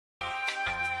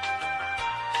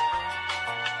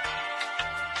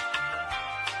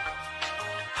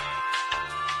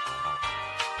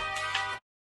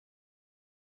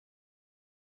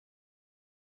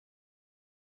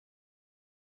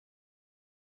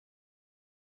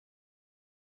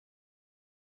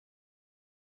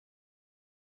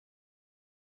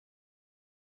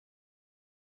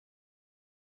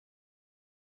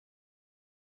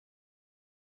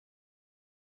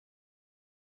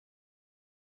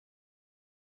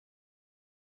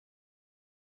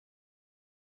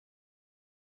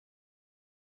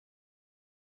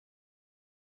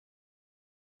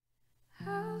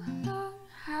long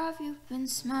have you been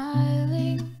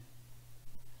smiling?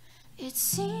 It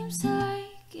seems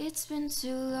like it's been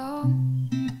too long.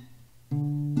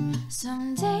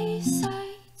 Some days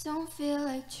I don't feel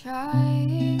like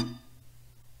trying.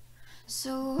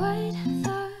 So what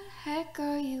the heck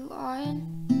are you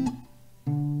on?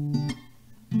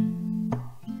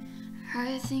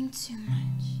 I think too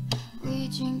much, we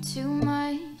drink too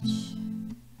much,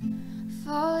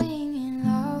 falling in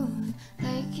love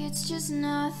like it's just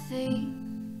nothing.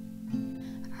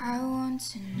 I want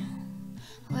to know,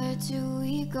 where do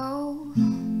we go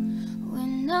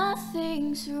when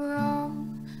nothing's wrong?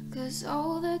 'Cause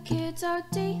all the kids are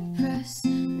depressed,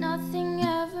 nothing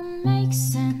ever makes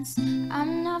sense.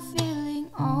 I'm not feeling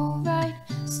alright,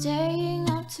 staying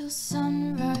up till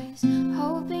sunrise,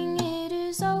 hoping it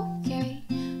is okay,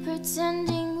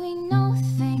 pretending we know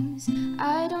things.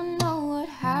 I don't know what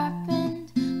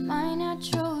happened, my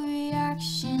natural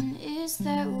reaction is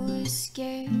that we're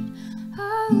scared.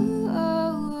 Oh,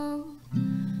 oh,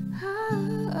 oh,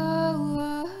 oh, oh,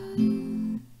 oh.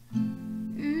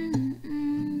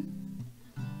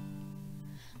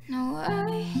 No,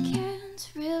 I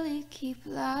can't really keep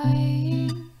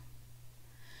lying,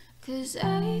 'cause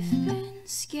I've been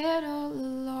scared all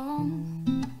along.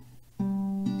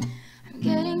 I'm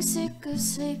getting sick of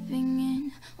sleeping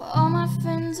in while all my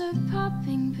friends are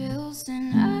popping pills,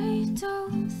 and I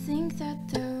don't think that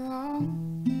they're wrong.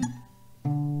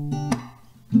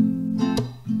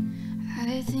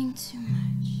 I think too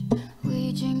much,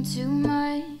 we drink too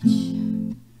much,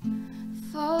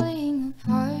 falling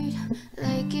apart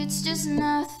like it's just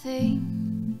nothing.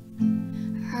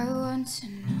 I want to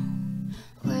know,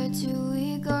 where do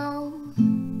we go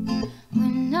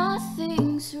when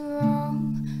nothing's wrong?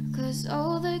 'Cause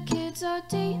all the kids are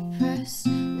depressed,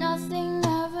 nothing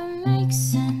ever makes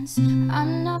sense.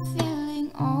 I'm not feeling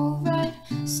alright,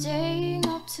 staying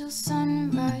up till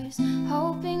sunrise,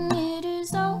 hoping it